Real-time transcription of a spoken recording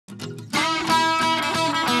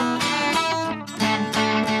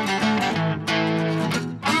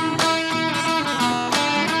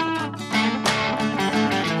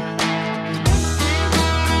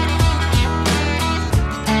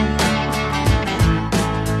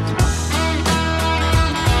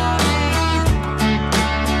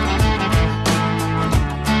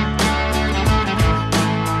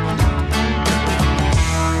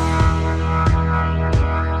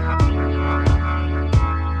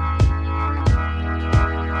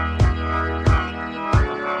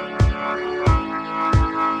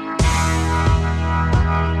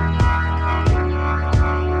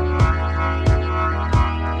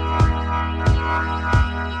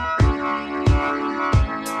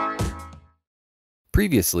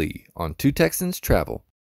Previously on Two Texans Travel.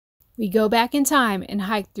 We go back in time and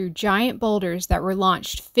hike through giant boulders that were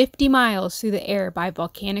launched 50 miles through the air by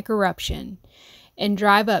volcanic eruption, and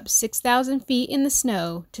drive up 6,000 feet in the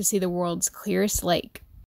snow to see the world's clearest lake.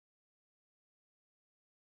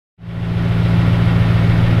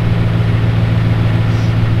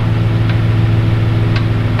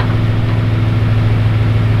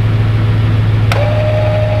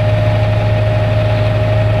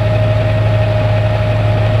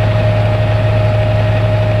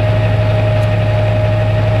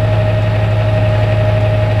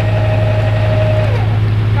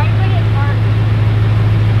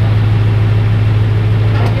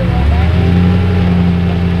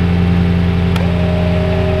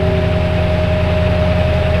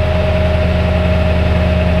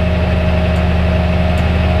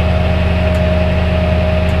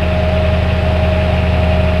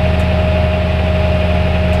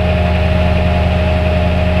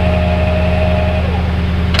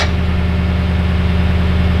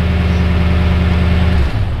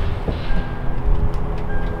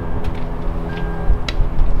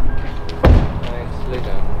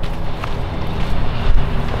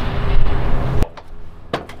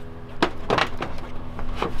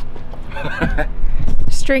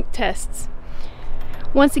 Strength tests.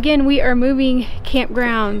 Once again, we are moving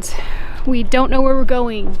campgrounds. We don't know where we're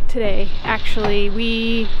going today. Actually,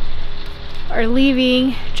 we are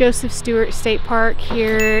leaving Joseph Stewart State Park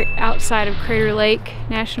here outside of Crater Lake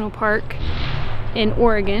National Park in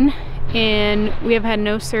Oregon, and we have had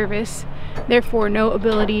no service, therefore no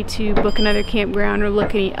ability to book another campground or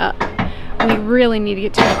look any up. We really need to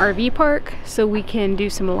get to an RV park so we can do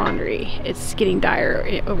some laundry. It's getting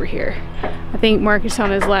dire over here. I think Mark is on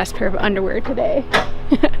his last pair of underwear today.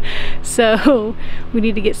 So we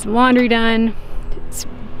need to get some laundry done. It'd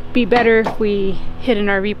be better if we hit an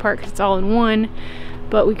RV park because it's all in one,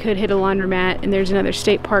 but we could hit a laundromat, and there's another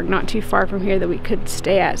state park not too far from here that we could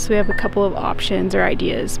stay at. So we have a couple of options or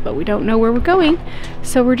ideas, but we don't know where we're going.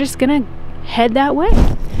 So we're just gonna head that way.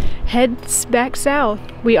 Head back south.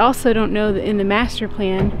 We also don't know that in the master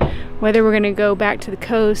plan whether we're going to go back to the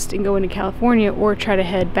coast and go into California or try to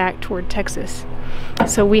head back toward Texas.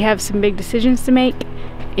 So we have some big decisions to make,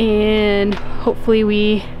 and hopefully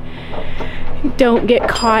we don't get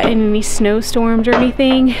caught in any snowstorms or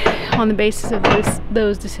anything on the basis of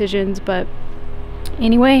those decisions. But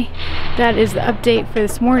anyway, that is the update for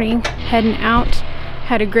this morning. Heading out.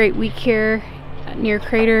 Had a great week here near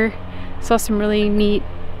Crater. Saw some really neat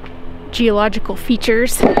geological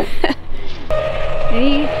features.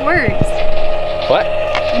 Any words? What?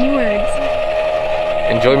 Any words?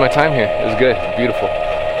 Enjoyed my time here. It was good. Beautiful.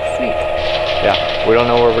 Sweet. Yeah, we don't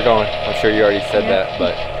know where we're going. I'm sure you already said that,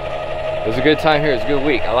 but it was a good time here. It was a good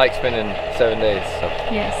week. I like spending 7 days. So.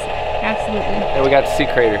 Yes, absolutely. And we got to see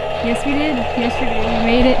Crater. Yes, we did. Yesterday we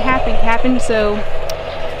made it happen. So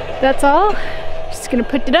that's all. Just gonna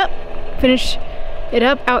put it up, finish it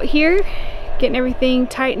up out here, getting everything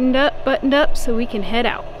tightened up, buttoned up, so we can head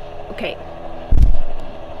out. Okay.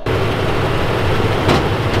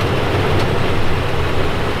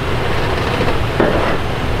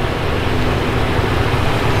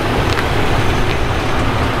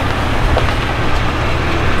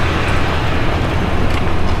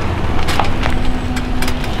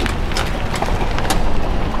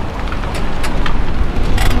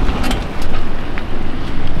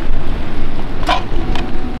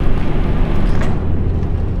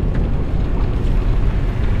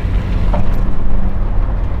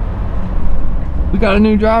 Got a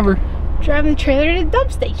new driver. Driving the trailer to the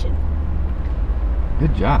dump station.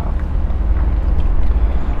 Good job.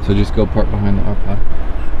 So just go park behind the RPod.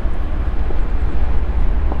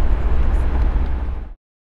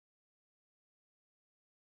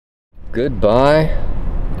 Goodbye,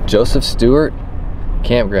 Joseph Stewart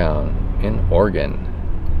Campground in Oregon.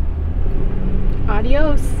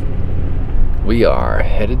 Adios. We are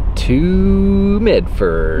headed to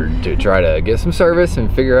Medford to try to get some service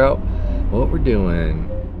and figure out what we're doing.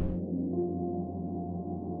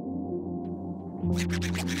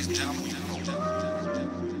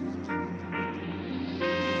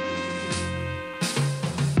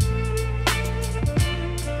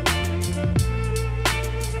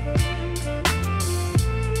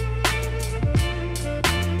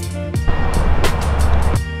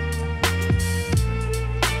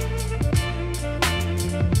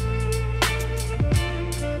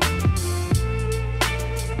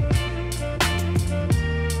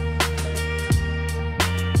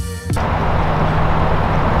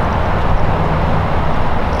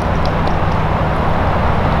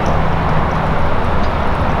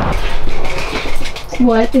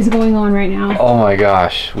 What is going on right now? Oh my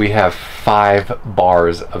gosh, we have 5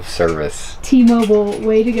 bars of service. T-Mobile,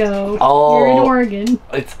 way to go. Oh, you're in Oregon.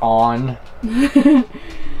 It's on.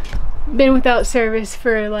 Been without service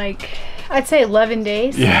for like, I'd say 11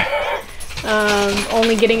 days. Yeah.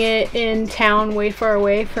 Only getting it in town way far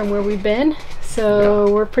away from where we've been. So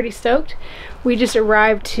yeah, we're pretty stoked. We just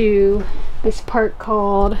arrived to this park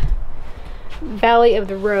called Valley of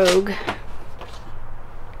the Rogue.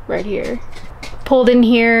 Right here. Pulled in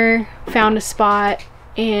here, found a spot,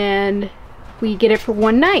 and we get it for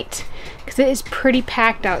one night. Because it is pretty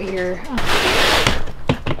packed out here.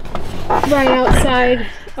 Right outside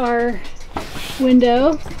our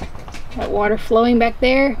window. Got water flowing back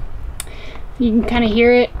there. You can kind of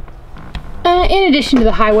hear it. In addition to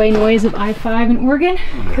the highway noise of I-5 in Oregon,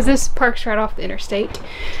 because this park's right off the interstate.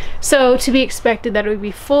 So to be expected that it would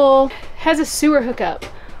be full. Has a sewer hookup,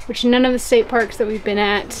 which none of the state parks that we've been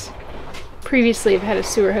at previously have had a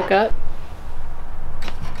sewer hookup.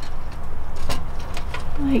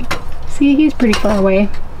 Like, see, he's pretty far away.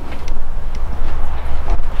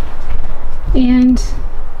 And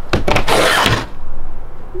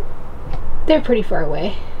they're pretty far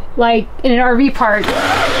away. Like in an RV park,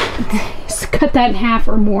 cut that in half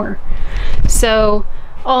or more. So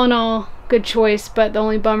all in all, good choice, but the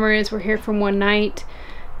only bummer is we're here for one night.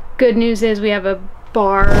 Good news is we have a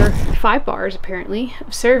bar, 5 bars apparently,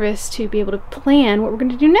 of service to be able to plan what we're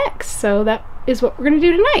going to do next. So that is what we're going to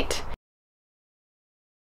do tonight.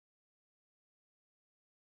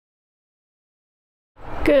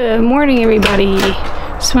 Good morning, everybody.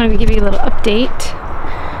 Just wanted to give you a little update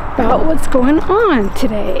about what's going on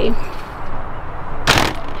today.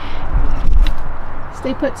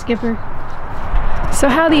 Stay put, Skipper. So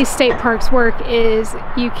how these state parks work is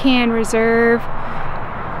you can reserve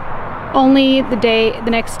only the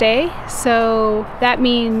next day. So that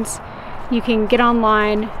means you can get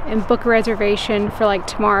online and book a reservation for like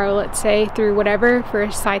tomorrow, let's say, through whatever, for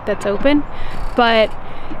a site that's open. But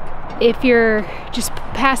if you're just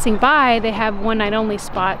passing by, they have one night only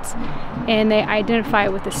spots, and they identify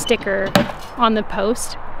it with a sticker on the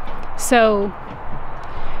post. So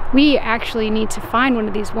we actually need to find one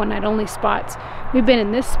of these one night only spots. We've been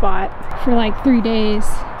in this spot for like 3 days.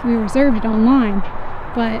 We reserved it online,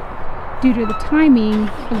 but due to the timing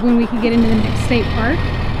of when we could get into the next state park,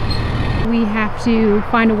 we have to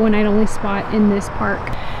find a one night only spot in this park.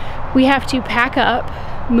 We have to pack up,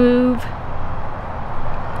 move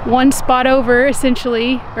one spot over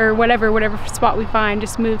essentially, or whatever spot we find,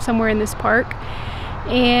 just move somewhere in this park,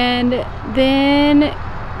 and then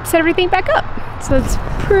set everything back up. So it's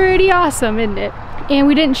pretty awesome, isn't it? And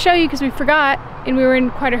we didn't show you because we forgot, and we were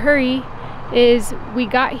in quite a hurry, is we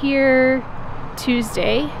got here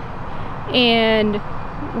Tuesday and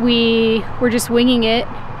we were just winging it,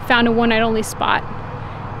 found a one night only spot,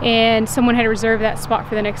 and someone had reserved that spot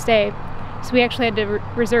for the next day. So we actually had to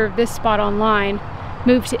reserve this spot online,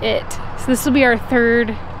 move to it. So this will be our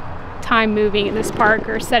 3rd time moving in this park,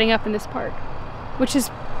 or setting up in this park, which is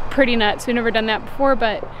pretty nuts. We've never done that before,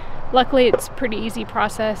 but luckily it's a pretty easy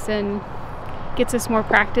process and gets us more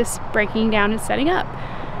practice breaking down and setting up.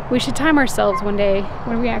 We should time ourselves one day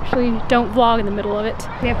when we actually don't vlog in the middle of it.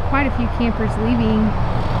 We have quite a few campers leaving,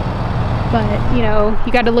 but you know,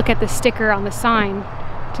 you got to look at the sticker on the sign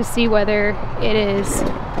to see whether it is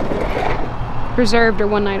reserved or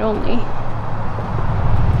one night only.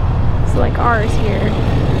 So like ours here,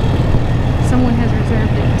 someone has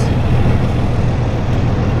reserved it.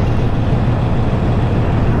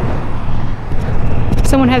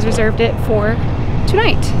 Someone has reserved it for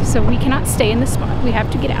tonight, so we cannot stay in this spot. We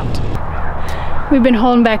have to get out. We've been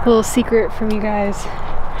holding back a little secret from you guys.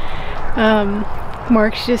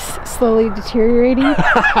 Mark's just slowly deteriorating.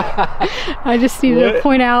 I just need to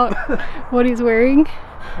point out what he's wearing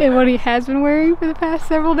and what he has been wearing for the past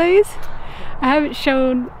several days. I haven't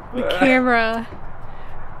shown the camera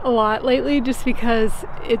a lot lately just because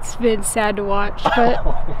it's been sad to watch, but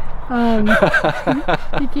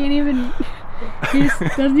he can't even, he just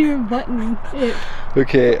doesn't even button it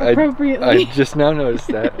appropriately. I just now noticed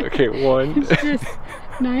that. Okay, one. It's just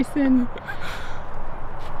nice and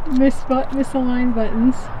misaligned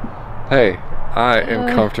buttons. Hey, I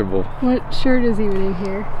am comfortable. What shirt is even in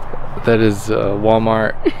here? That is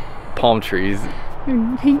Walmart palm trees.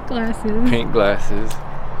 And pink glasses. Pink glasses.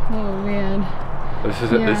 Oh man. This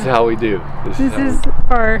is how we do.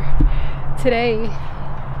 Today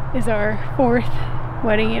is our 4th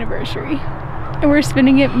wedding anniversary. And we're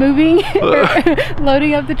spending it moving,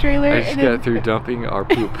 loading up the trailer. I just got through dumping our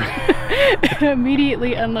poop.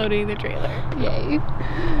 Immediately unloading the trailer. Yay.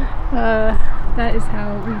 That is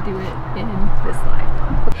how we do it in this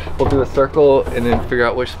life. We'll do a circle and then figure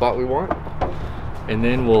out which spot we want. And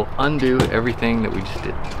then we'll undo everything that we just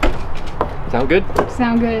did. Sound good?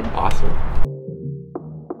 Sound good. Awesome.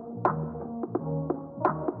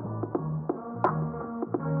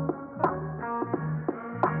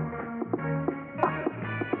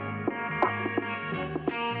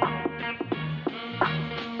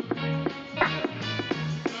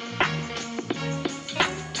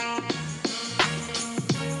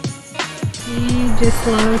 He just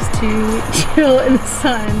loves to chill in the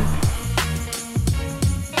sun.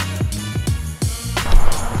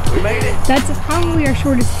 We made it. That's probably our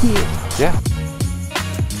shortest commute. Yeah.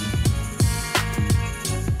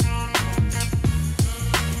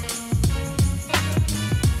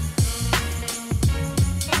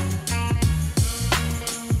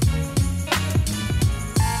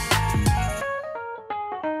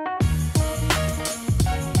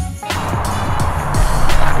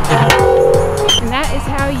 And that is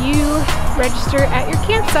how you register at your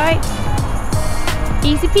campsite.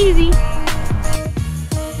 Easy peasy.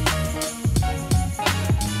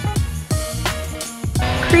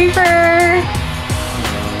 Creeper!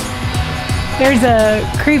 There's a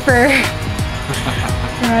creeper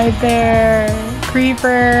right there.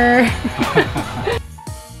 Creeper.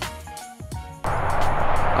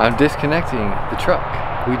 I'm disconnecting the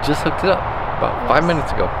truck. We just hooked it up about 5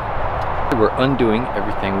 minutes ago. We're undoing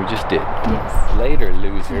everything we just did. Yes. Later,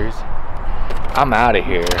 losers. I'm out of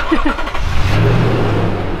here.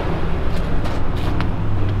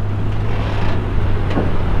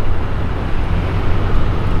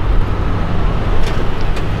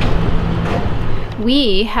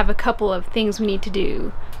 We have a couple of things we need to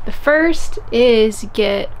do. The first is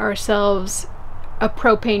get ourselves a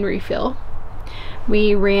propane refill.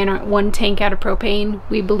 We ran one tank out of propane.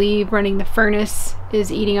 We believe running the furnace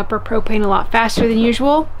is eating up our propane a lot faster than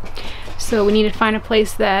usual. So we need to find a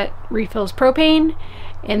place that refills propane.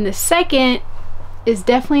 And the second is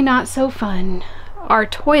definitely not so fun. Our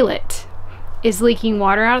toilet is leaking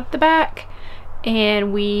water out the back,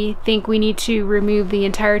 and we think we need to remove the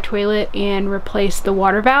entire toilet and replace the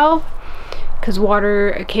water valve, because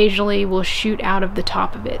water occasionally will shoot out of the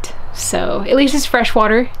top of it. So at least it's fresh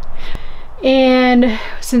water. And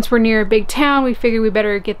since we're near a big town, we figured we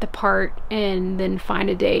better get the part and then find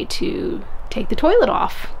a day to take the toilet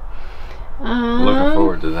off. Looking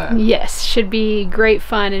forward to that. Yes, should be great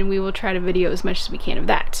fun, and we will try to video as much as we can of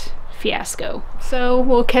that fiasco. So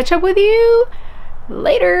we'll catch up with you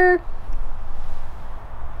later.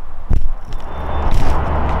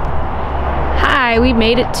 Hi, we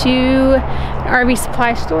made it to an RV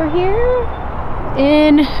supply store here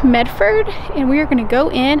in Medford, and we are going to go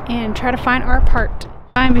in and try to find our part.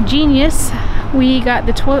 I'm a genius. We got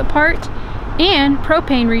the toilet part and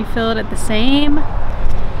propane refilled at the same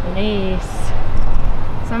place.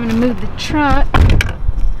 So I'm going to move the truck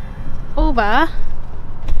over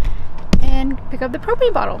and pick up the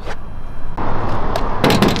propane bottle.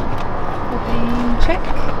 Propane check.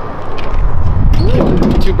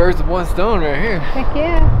 Ooh, 2 birds with 1 stone right here. Heck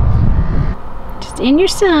yeah. Just in your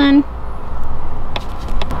sun.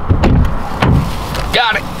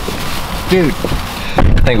 Got it! Dude,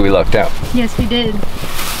 I think we lucked out. Yes, we did.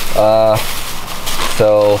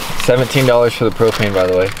 So $17 for the propane, by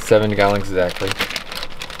the way. 7 gallons exactly.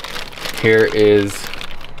 Here is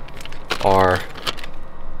our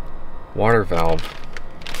water valve.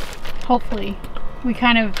 Hopefully. We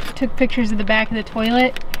kind of took pictures of the back of the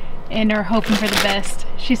toilet and are hoping for the best.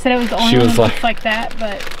 She said it was the only one that looks like that,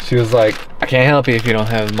 but... She was like, I can't help you if you don't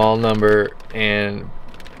have the model number and,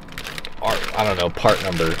 I don't know, part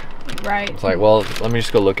number. Right. It's like, well, let me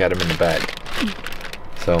just go look at them in the bag.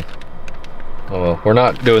 So, oh well, we're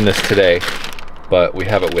not doing this today, but we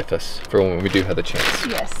have it with us for when we do have the chance.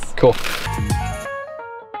 Yes. Cool.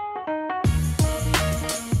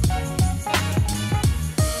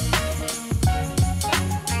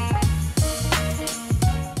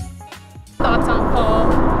 Thoughts on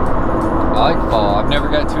fall? I like fall. I've never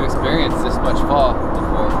got to experience this much fall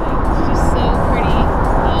before. It's just so pretty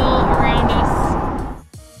all around us.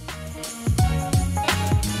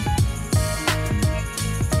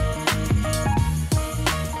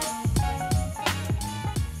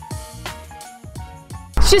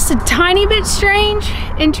 It's just a tiny bit strange.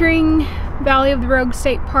 Entering Valley of the Rogue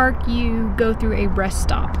State Park, you go through a rest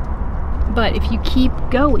stop. But if you keep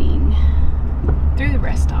going through the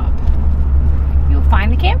rest stop, you'll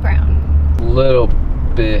find the campground. Little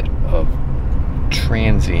bit of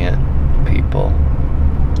transient people.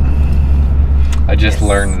 I just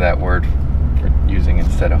learned that word for using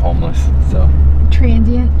instead of homeless, so.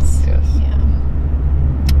 Transients? Yes. Yeah.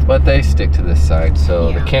 But they stick to this side, so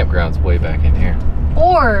Yeah. the campground's way back in here.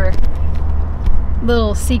 Or,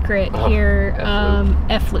 little secret here,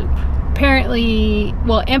 F-loop. Apparently,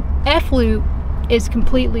 well, F-loop is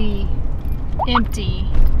completely empty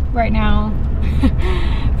right now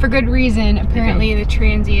for good reason. Apparently the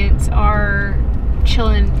transients are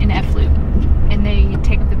chilling in F-loop and they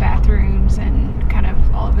take up the bathrooms and kind of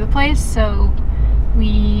all over the place, so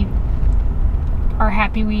we are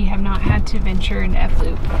happy we have not had to venture into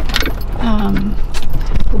F-loop.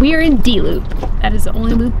 We are in D-loop. That is the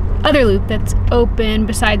only other loop that's open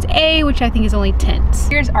besides A, which I think is only tents.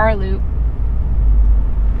 Here's our loop.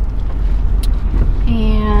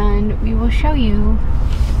 And we will show you.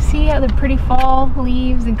 See how the pretty fall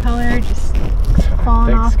leaves and color just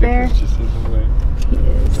falling off there? Just in the way. He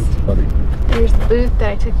is. That's funny. There's the booth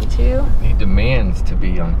that I took you to. He demands to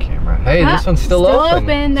be on camera. Hey, this one's still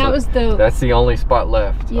open. That was the... That's the only spot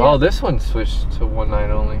left. Yeah. Oh, this one switched to one night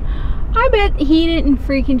only. I bet he didn't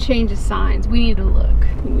freaking change the signs. We need to look.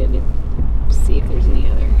 We need to see if there's any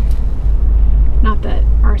other. Not that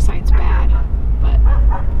our site's bad, but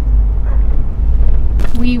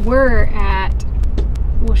we were at,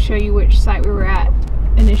 we'll show you which site we were at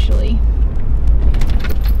initially.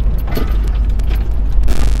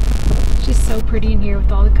 It's just so pretty in here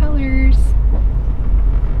with all the colors.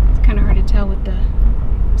 It's kind of hard to tell with the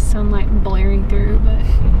sunlight blaring through, but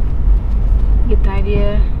you get the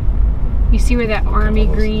idea. You see where that army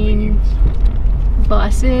green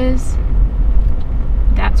bus is?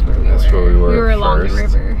 That's where we were. Where we were. We were along the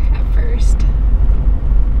river at first.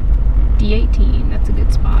 D18, that's a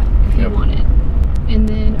good spot if you want it. And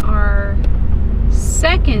then our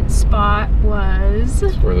second spot was...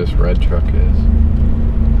 That's where this red truck is.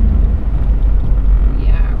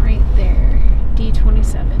 Yeah, right there.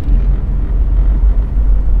 D27.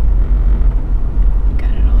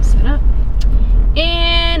 Got it all set up.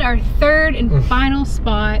 And our third and final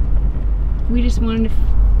spot, we just wanted to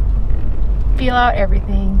feel out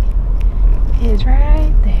everything, is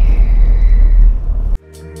right there.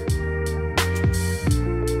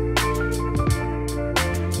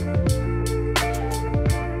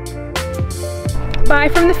 Bye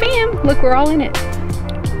from the fam. Look, we're all in it.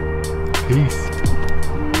 Peace.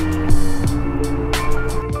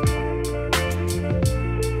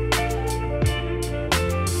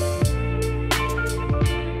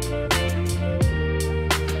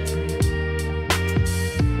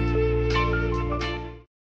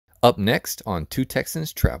 Up next on Two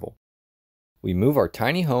Texans Travel, we move our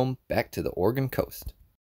tiny home back to the Oregon coast.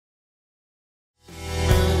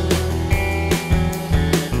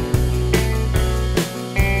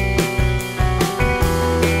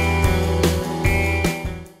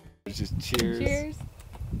 Just cheers. Cheers.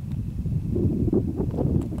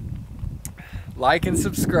 Like and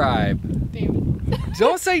subscribe. Damn it.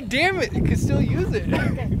 Don't say damn it, you can still use it.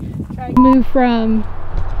 Okay. Move from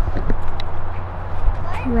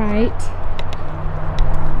right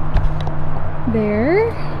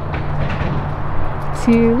there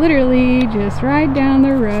to literally just right down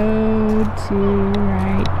the road to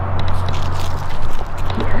right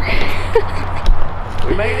here.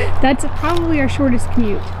 We made it. That's probably our shortest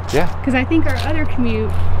commute. Yeah. Because I think our other commute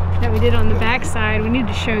that we did on the back side, we need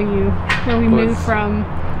to show you where we moved from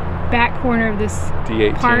back corner of this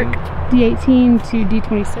D18. park, D18 to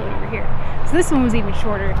D27 over here. So this one was even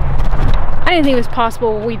shorter. I didn't think it was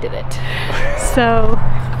possible when we did it. So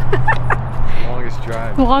Longest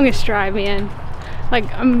drive. the longest drive, man.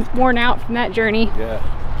 Like, I'm worn out from that journey. Yeah.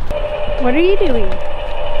 What are you doing?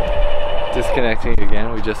 Disconnecting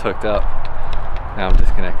again. We just hooked up. Now I'm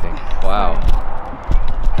disconnecting. Wow.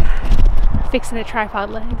 Fixing the tripod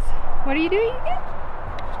legs. What are you doing again?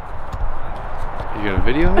 You gonna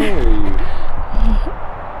video me or you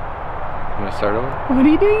wanna start over? What are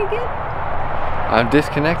you doing again? I'm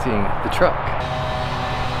disconnecting the truck.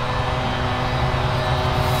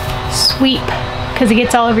 Sweep, because it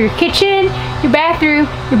gets all over your kitchen, your bathroom,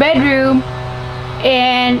 your bedroom,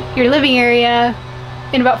 and your living area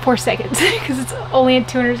in about 4 seconds because it's only at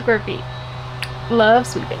 200 square feet. Love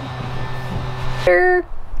sweeping. I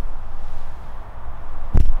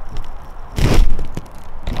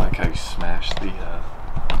like how you smash the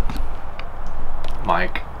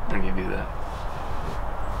mic when you do that.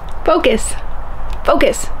 Focus.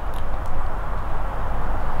 Focus.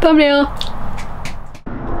 Thumbnail.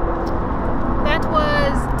 That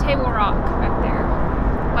was Table Rock back there.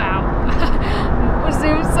 Wow. We'll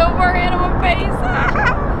zoom so far in on my face.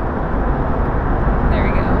 There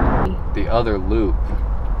we go. The other loop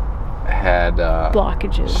had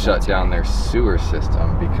Blockages. shut down their sewer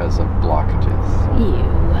system because of blockages. Ew.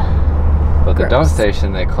 But the dump Gross.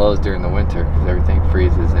 station they closed during the winter because everything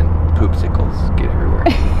freezes and poopsicles get everywhere.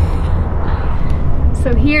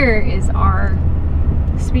 So here is our,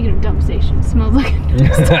 speaking of dump station, smells like a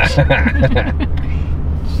dump station.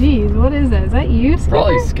 Jeez, what is that? Is that you, Skipper?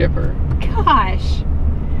 Probably Skipper. Gosh.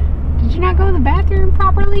 Did you not go to the bathroom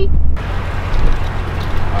properly?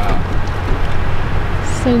 Wow.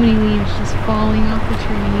 So many leaves just falling off the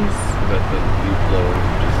trees. But the leaf blower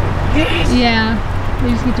just... Yeah, they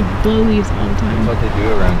just get to blow leaves all the time. That's what they do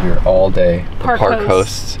around here all day. Park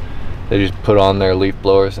hosts. They just put on their leaf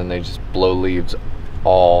blowers and they just blow leaves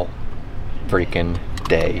all freaking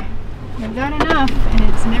day. They've got enough, and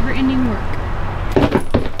it's never-ending work.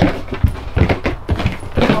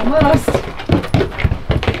 Almost.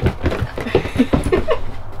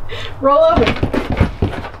 Roll over.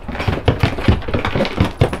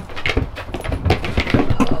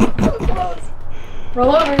 Oh, so close.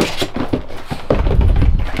 Roll over.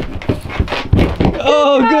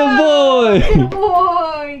 Oh, good boy! Good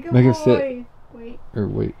boy! Good Make boy. her sit. Wait. Or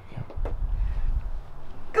wait.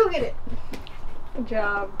 Go get it. Good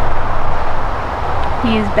job.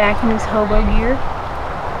 He is back in his hobo gear.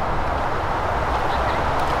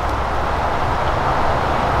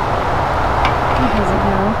 He doesn't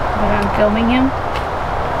know that I'm filming him.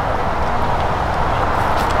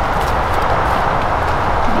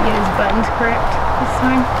 Did he get his buttons correct this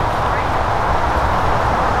time?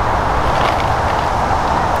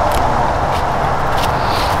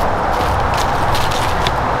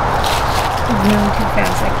 He's moving too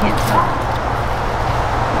fast, I can't tell.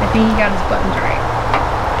 I think he got his buttons right.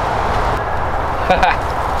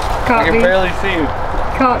 Caught I can me. barely see you.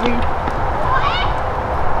 Caught me.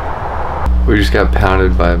 We just got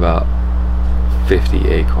pounded by about 50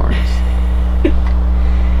 acorns.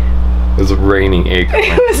 It was raining acorns.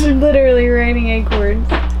 It was literally raining acorns.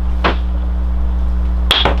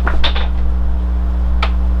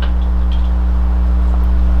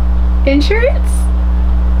 Insurance?